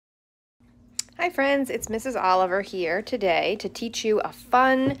Hi friends, it's Mrs. Oliver here today to teach you a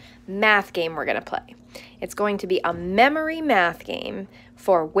fun math game we're going to play. It's going to be a memory math game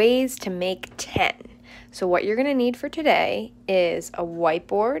for ways to make 10. So what you're going to need for today is a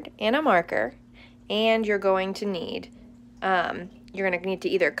whiteboard and a marker, and you're going to need to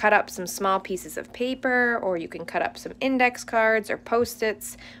either cut up some small pieces of paper, or you can cut up some index cards or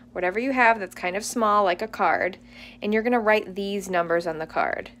Post-its, whatever you have that's kind of small like a card, and you're going to write these numbers on the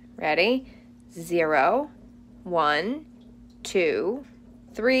card. Ready? 0, 1, 2,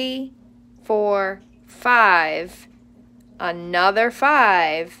 3, 4, 5, another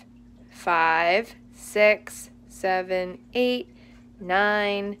 5, 5, 6, 7, 8,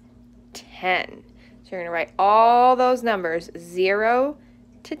 9, 10. So you're going to write all those numbers 0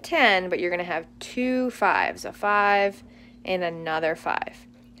 to 10, but you're going to have two 5s, a 5 and another 5.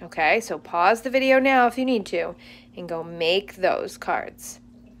 Okay, so pause the video now if you need to and go make those cards.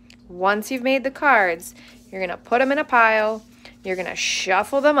 Once you've made the cards, you're going to put them in a pile, you're going to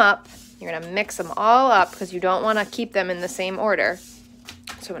shuffle them up, you're going to mix them all up because you don't want to keep them in the same order.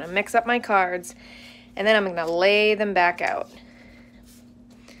 So I'm going to mix up my cards, and then I'm going to lay them back out.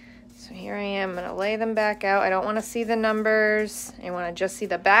 So here I am, I'm going to lay them back out. I don't want to see the numbers, I want to just see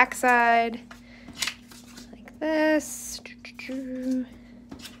the back side, like this.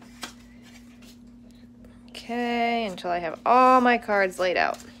 Okay, until I have all my cards laid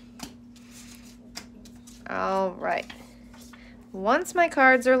out. All right, once my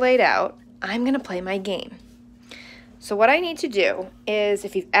cards are laid out, I'm going to play my game. So what I need to do is,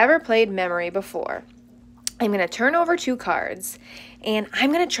 if you've ever played memory before, I'm going to turn over two cards, and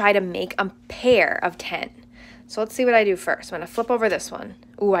I'm going to try to make a pair of 10. So let's see what I do first. I'm going to flip over this one.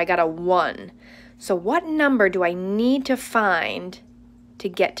 Ooh, I got a 1. So what number do I need to find to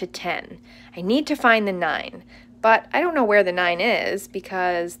get to 10? I need to find the 9. But I don't know where the 9 is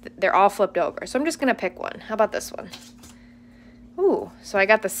because they're all flipped over. So I'm just going to pick one. How about this one? Ooh, so I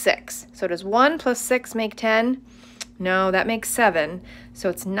got the 6. So does 1 plus 6 make 10? No, that makes 7. So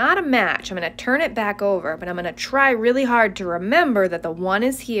it's not a match. I'm going to turn it back over, but I'm going to try really hard to remember that the 1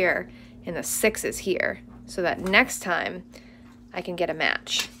 is here and the 6 is here, so that next time I can get a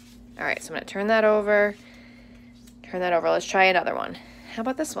match. All right, so I'm going to turn that over. Turn that over. Let's try another one. How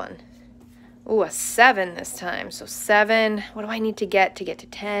about this one? Ooh, a 7 this time. So 7, what do I need to get to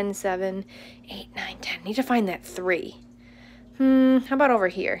 10? 7, 8, 9, 10. I need to find that 3. How about over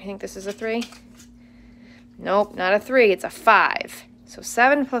here? You think this is a 3? Nope, not a 3. It's a 5. So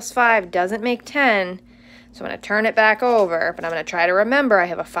 7 plus 5 doesn't make 10. So I'm going to turn it back over, but I'm going to try to remember I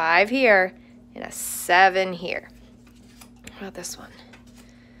have a 5 here and a 7 here. How about this one?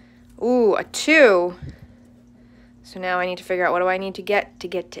 Ooh, a 2. So now I need to figure out what do I need to get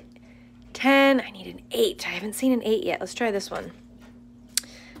to 10. I need an 8. I haven't seen an 8 yet. Let's try this one.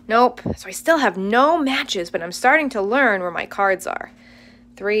 Nope. So I still have no matches, but I'm starting to learn where my cards are.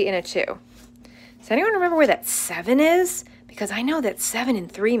 3 and a 2. Does anyone remember where that 7 is? Because I know that 7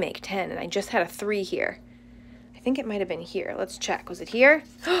 and 3 make 10, and I just had a 3 here. I think it might have been here. Let's check. Was it here?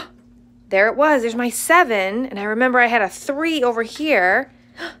 There it was. There's my 7, and I remember I had a 3 over here.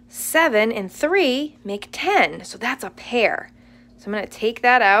 7 and 3 make 10, so that's a pair. So I'm going to take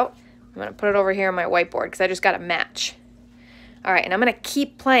that out. I'm going to put it over here on my whiteboard because I just got a match. All right, and I'm going to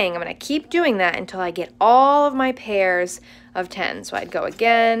keep playing. I'm going to keep doing that until I get all of my pairs of 10. So I'd go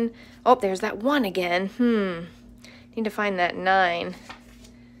again. Oh, there's that 1 again. Need to find that 9.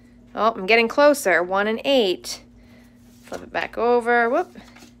 Oh, I'm getting closer. 1 and 8. Flip it back over. Whoop.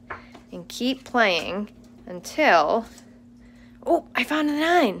 And keep playing until... Oh, I found a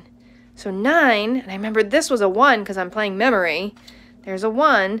 9. So 9, and I remembered this was a 1 because I'm playing memory. There's a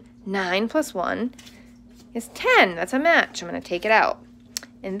 1. 9 plus 1 is 10. That's a match. I'm going to take it out.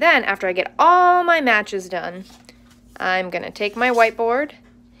 And then after I get all my matches done, I'm going to take my whiteboard.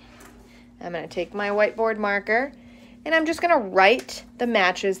 I'm going to take my whiteboard marker, and I'm just going to write the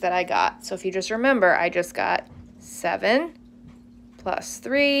matches that I got. So if you just remember, I just got 7 plus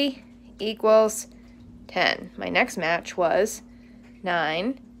 3 equals 10. My next match was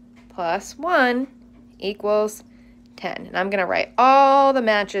 9 plus 1 equals 10. And I'm going to write all the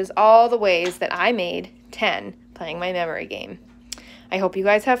matches, all the ways that I made 10 playing my memory game. I hope you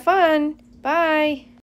guys have fun. Bye.